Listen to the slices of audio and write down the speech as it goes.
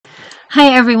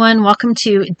Hi, everyone. Welcome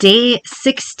to day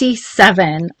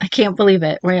 67. I can't believe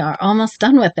it. We are almost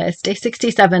done with this. Day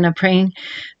 67 of praying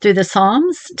through the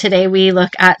Psalms. Today we look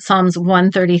at Psalms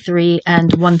 133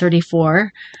 and 134,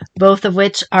 both of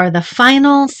which are the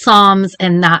final Psalms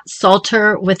in that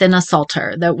Psalter within a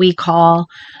Psalter that we call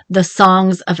the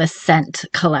Songs of Ascent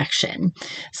collection.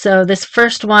 So this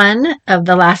first one of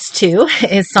the last two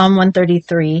is Psalm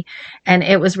 133, and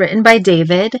it was written by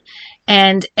David.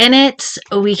 And in it,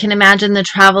 we can imagine the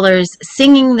travelers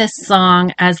singing this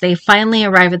song as they finally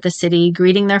arrive at the city,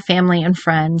 greeting their family and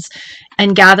friends,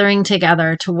 and gathering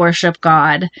together to worship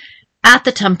God at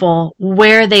the temple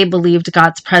where they believed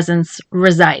God's presence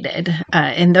resided.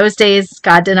 In those days,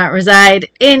 God did not reside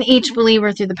in each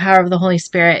believer through the power of the Holy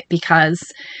Spirit because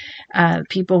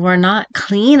people were not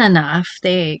clean enough.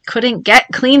 They couldn't get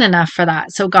clean enough for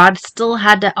that. So God still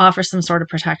had to offer some sort of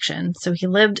protection. So he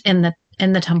lived in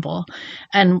the temple,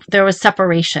 and there was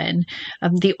separation.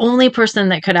 The only person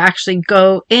that could actually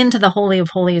go into the Holy of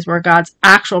Holies where God's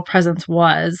actual presence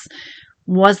was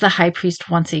the high priest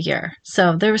once a year.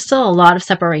 So there was still a lot of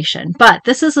separation, but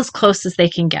this is as close as they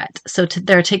can get. So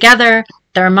they're together,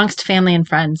 they're amongst family and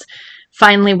friends,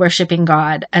 finally worshiping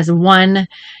God as one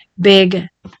big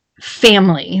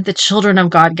family, the children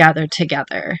of God gathered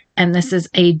together. And this is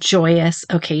a joyous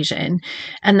occasion.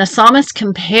 And the psalmist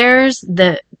compares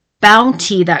the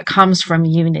bounty that comes from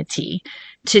unity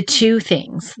to two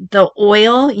things: the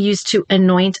oil used to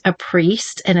anoint a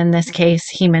priest, and in this case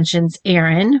he mentions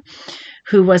Aaron,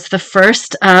 who was the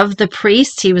first of the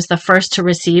priests. He was the first to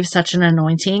receive such an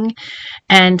anointing,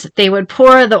 and they would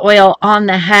pour the oil on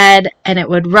the head, and it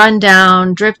would run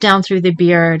down, drip down through the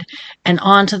beard and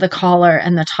onto the collar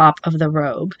and the top of the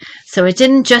robe. So it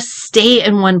didn't just stay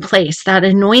in one place. That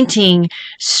anointing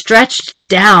stretched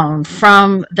down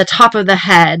from the top of the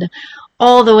head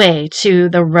all the way to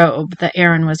the robe that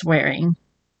Aaron was wearing.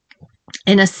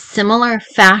 In a similar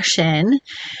fashion,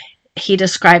 he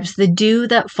describes the dew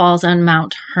that falls on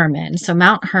Mount Hermon. So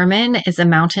Mount Hermon is a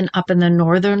mountain up in the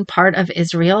northern part of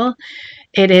Israel.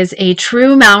 It is a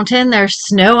true mountain. There's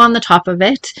snow on the top of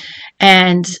it,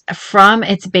 and from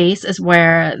its base is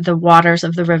where the waters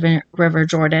of the river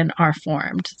Jordan are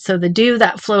formed. So the dew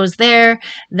that flows there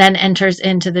then enters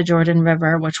into the Jordan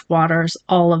River, which waters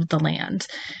all of the land.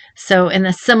 So in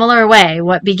a similar way,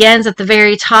 what begins at the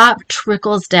very top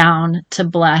trickles down to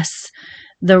bless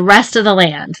the rest of the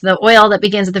land. The oil that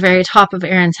begins at the very top of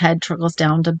Aaron's head trickles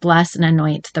down to bless and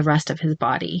anoint the rest of his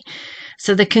body.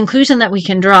 So the conclusion that we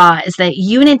can draw is that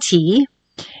unity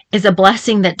is a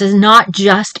blessing that does not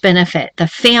just benefit the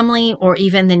family or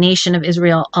even the nation of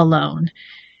Israel alone.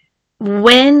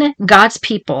 When God's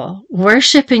people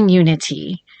worship in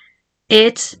unity,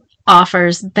 it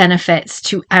offers benefits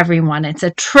to everyone. It's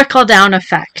a trickle-down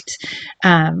effect.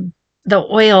 The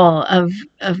oil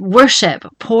of worship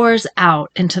pours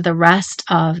out into the rest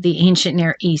of the ancient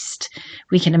Near East,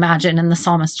 we can imagine in the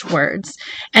psalmist's words.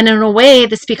 And in a way,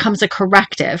 this becomes a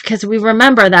corrective, because we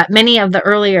remember that many of the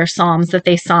earlier psalms that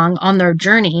they sung on their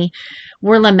journey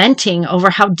were lamenting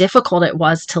over how difficult it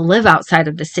was to live outside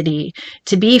of the city,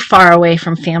 to be far away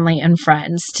from family and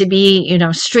friends, to be,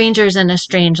 strangers in a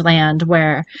strange land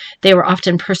where they were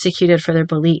often persecuted for their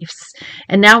beliefs.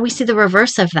 And now we see the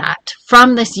reverse of that.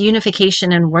 From this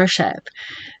unification and worship,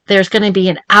 there's going to be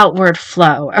an outward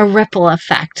flow, a ripple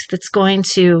effect that's going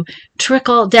to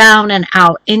trickle down and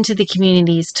out into the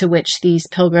communities to which these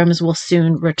pilgrims will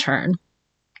soon return.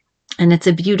 And it's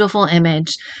a beautiful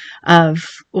image of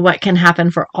what can happen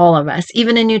for all of us,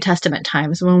 even in New Testament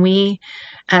times, when we,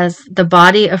 as the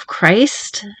body of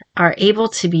Christ, are able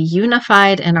to be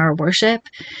unified in our worship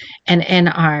and in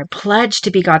our pledge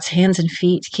to be God's hands and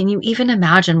feet. Can you even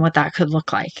imagine what that could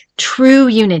look like? True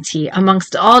unity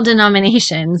amongst all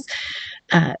denominations.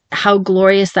 How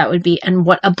glorious that would be, and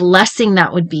what a blessing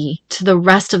that would be to the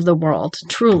rest of the world,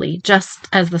 truly, just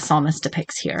as the psalmist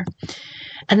depicts here.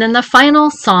 And then the final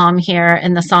psalm here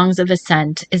in the Songs of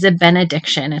Ascent is a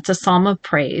benediction. It's a psalm of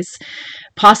praise,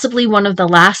 possibly one of the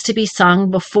last to be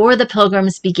sung before the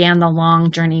pilgrims began the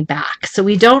long journey back. So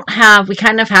we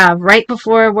kind of have right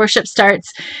before worship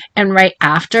starts and right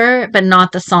after, but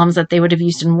not the psalms that they would have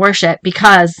used in worship,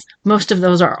 because most of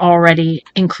those are already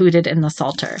included in the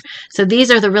Psalter. So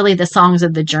these are really the songs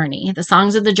of the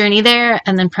journey there,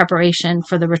 and then preparation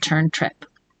for the return trip.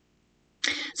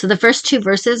 So the first two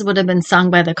verses would have been sung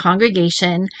by the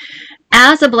congregation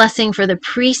as a blessing for the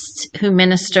priests who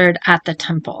ministered at the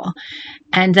temple.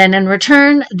 And then in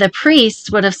return, the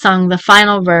priest would have sung the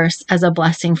final verse as a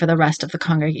blessing for the rest of the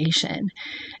congregation.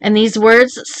 And these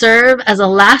words serve as a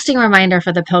lasting reminder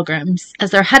for the pilgrims.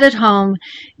 As they're headed home,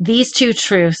 these two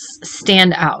truths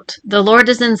stand out. The Lord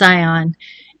is in Zion,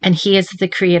 and he is the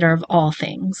creator of all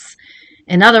things.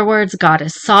 In other words, God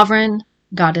is sovereign,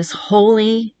 God is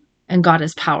holy, and God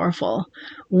is powerful,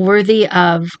 worthy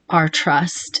of our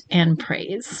trust and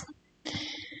praise.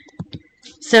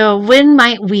 So when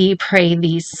might we pray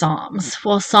these Psalms?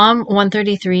 Well, Psalm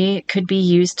 133 could be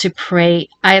used to pray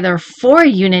either for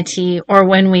unity or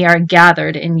when we are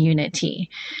gathered in unity.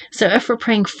 So if we're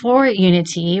praying for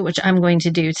unity, which I'm going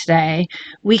to do today,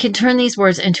 we can turn these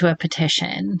words into a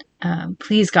petition.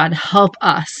 Please, God, help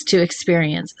us to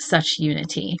experience such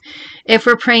unity. If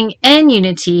we're praying in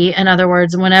unity, in other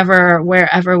words,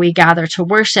 wherever we gather to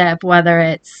worship, whether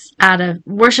it's at a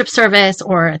worship service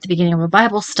or at the beginning of a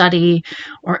Bible study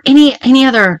or any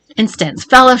other instance,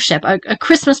 fellowship, a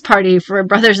Christmas party for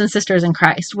brothers and sisters in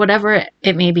Christ, whatever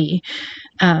it may be,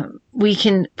 we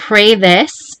can pray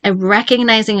this,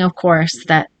 recognizing, of course,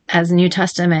 that as New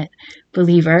Testament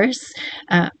believers,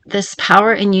 this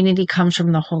power and unity comes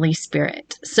from the Holy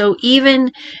Spirit. So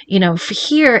even,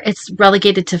 here it's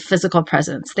relegated to physical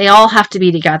presence. They all have to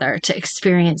be together to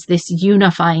experience this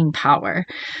unifying power.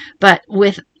 But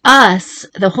with us,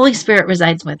 the Holy Spirit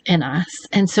resides within us.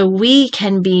 And so we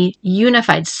can be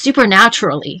unified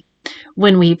supernaturally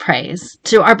when we praise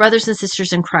to our brothers and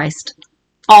sisters in Christ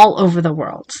all over the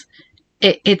world.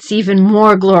 It's even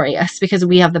more glorious because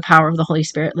we have the power of the Holy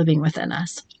Spirit living within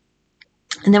us.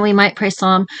 And then we might pray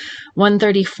Psalm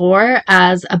 134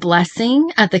 as a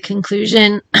blessing at the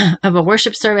conclusion of a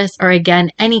worship service, or again,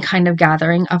 any kind of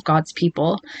gathering of God's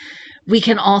people. We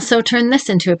can also turn this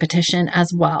into a petition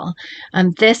as well.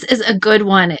 This is a good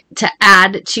one to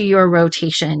add to your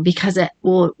rotation because it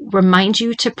will remind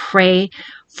you to pray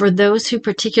for those who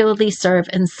particularly serve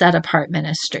in set-apart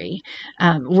ministry.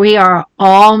 We are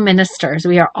all ministers.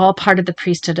 We are all part of the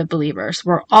priesthood of believers.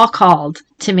 We're all called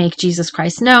to make Jesus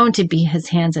Christ known, to be his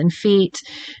hands and feet,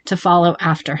 to follow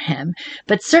after him.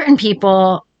 But certain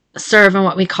people serve in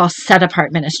what we call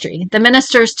set-apart ministry. The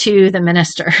ministers to the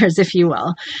ministers, if you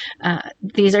will.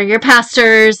 These are your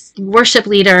pastors, worship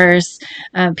leaders,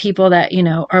 people that,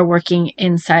 are working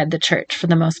inside the church for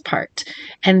the most part.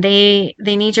 And they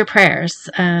need your prayers.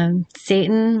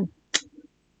 Satan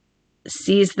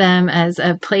sees them as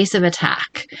a place of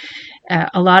attack.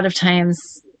 A lot of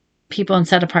times, people in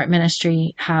set-apart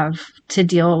ministry have to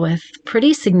deal with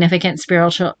pretty significant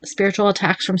spiritual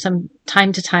attacks from some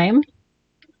time to time.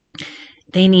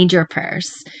 They need your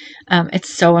prayers.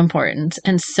 It's so important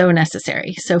and so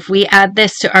necessary. So if we add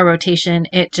this to our rotation,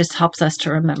 it just helps us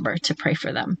to remember to pray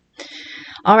for them.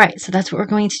 All right, so that's what we're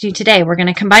going to do today. We're going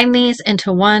to combine these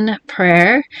into one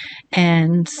prayer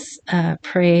and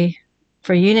pray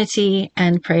for unity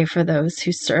and pray for those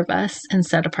who serve us in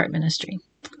set-apart ministry.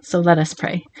 So let us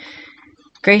pray.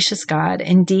 Gracious God,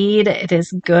 indeed it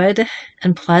is good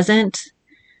and pleasant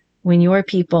when your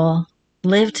people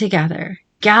live together,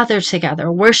 gather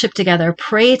together, worship together,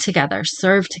 pray together,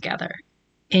 serve together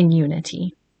in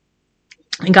unity.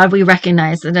 And God, we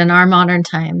recognize that in our modern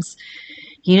times,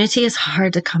 unity is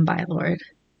hard to come by, Lord.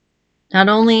 Not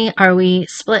only are we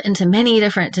split into many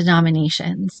different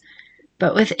denominations,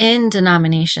 but within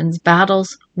denominations,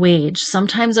 battles wage,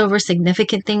 sometimes over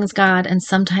significant things, God, and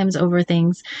sometimes over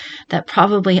things that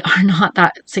probably are not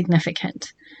that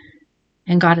significant.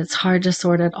 And God, it's hard to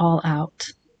sort it all out.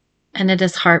 And it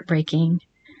is heartbreaking.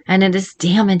 And it is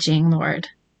damaging, Lord.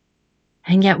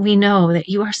 And yet we know that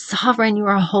you are sovereign, you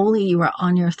are holy, you are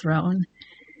on your throne.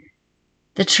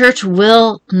 The church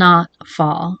will not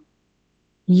fall.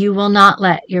 You will not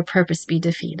let your purpose be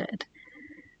defeated.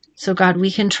 So God, we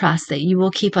can trust that you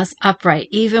will keep us upright,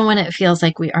 even when it feels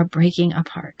like we are breaking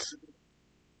apart.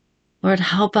 Lord,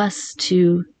 help us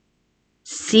to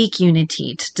seek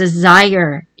unity, to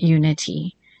desire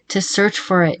unity, to search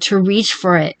for it, to reach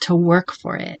for it, to work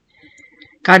for it.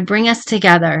 God, bring us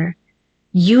together,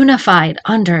 unified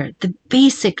under the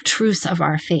basic truths of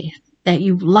our faith, that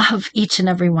you love each and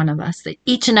every one of us, that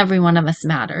each and every one of us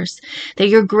matters, that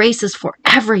your grace is for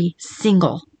every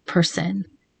single person,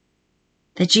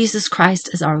 that Jesus Christ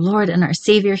is our Lord and our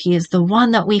Savior. He is the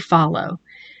one that we follow.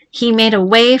 He made a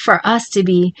way for us to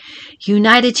be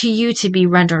united to you, to be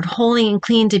rendered holy and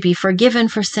clean, to be forgiven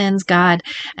for sins, God,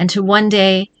 and to one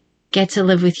day get to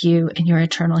live with you in your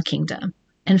eternal kingdom.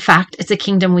 In fact, it's a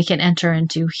kingdom we can enter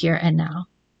into here and now.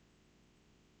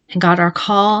 And God, our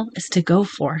call is to go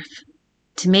forth,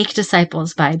 to make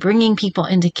disciples by bringing people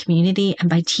into community and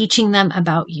by teaching them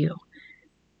about you.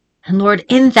 And Lord,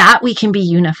 in that we can be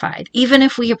unified, even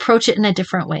if we approach it in a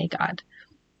different way, God.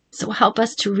 So help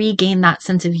us to regain that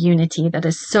sense of unity that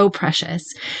is so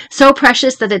precious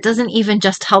that it doesn't even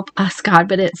just help us, God,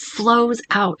 but it flows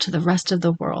out to the rest of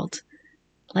the world,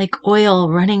 like oil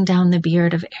running down the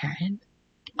beard of Aaron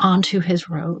onto his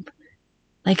robe,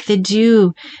 like the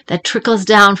dew that trickles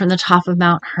down from the top of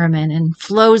Mount Hermon and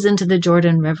flows into the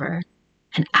Jordan River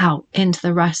and out into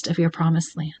the rest of your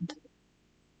promised land.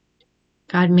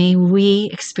 God, may we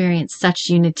experience such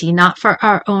unity, not for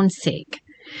our own sake,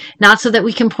 not so that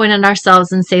we can point at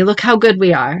ourselves and say, look how good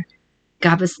we are,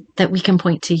 God, but that we can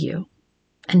point to you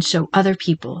and show other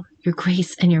people your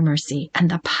grace and your mercy and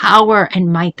the power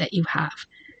and might that you have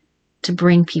to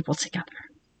bring people together.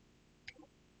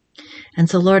 And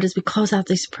so, Lord, as we close out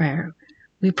this prayer,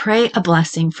 we pray a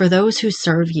blessing for those who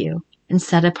serve you in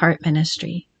set-apart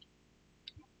ministry.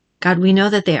 God, we know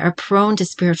that they are prone to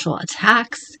spiritual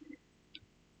attacks.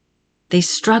 They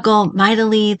struggle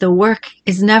mightily. The work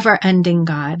is never ending,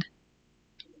 God.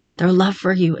 Their love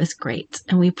for you is great.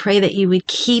 And we pray that you would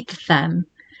keep them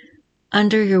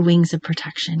under your wings of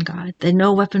protection, God, that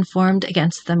no weapon formed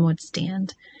against them would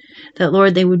stand. That,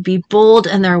 Lord, they would be bold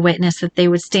in their witness, that they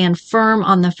would stand firm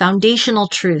on the foundational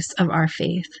truths of our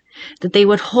faith, that they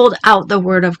would hold out the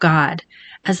word of God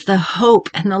as the hope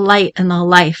and the light and the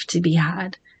life to be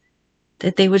had,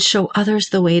 that they would show others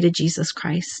the way to Jesus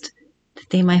Christ, that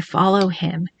they might follow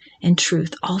him in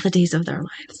truth all the days of their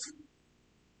lives.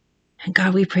 And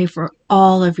God, we pray for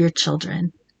all of your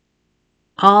children,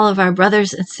 all of our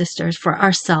brothers and sisters, for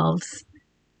ourselves,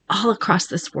 all across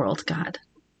this world, God.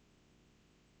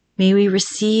 May we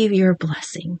receive your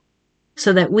blessing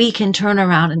so that we can turn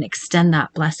around and extend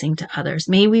that blessing to others.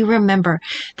 May we remember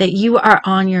that you are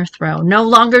on your throne, no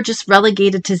longer just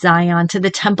relegated to Zion, to the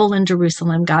temple in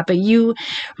Jerusalem, God, but you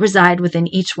reside within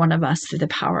each one of us through the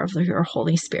power of your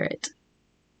Holy Spirit.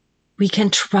 We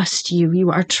can trust you. You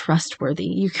are trustworthy.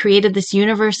 You created this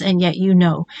universe, and yet you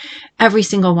know every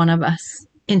single one of us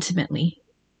intimately.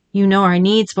 You know our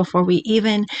needs before we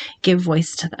even give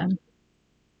voice to them.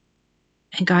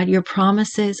 And God, your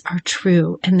promises are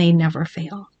true and they never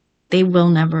fail. They will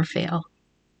never fail.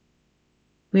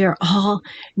 We are all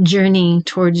journeying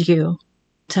towards you,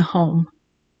 to home.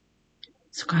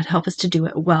 So God, help us to do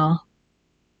it well.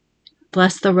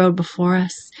 Bless the road before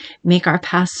us. Make our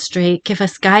paths straight. Give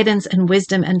us guidance and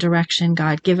wisdom and direction,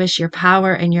 God. Give us your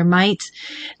power and your might,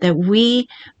 that we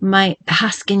might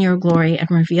bask in your glory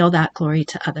and reveal that glory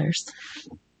to others.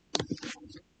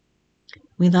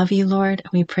 We love you, Lord,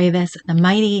 and we pray this in the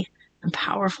mighty and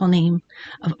powerful name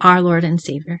of our Lord and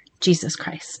Savior, Jesus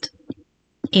Christ.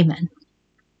 Amen.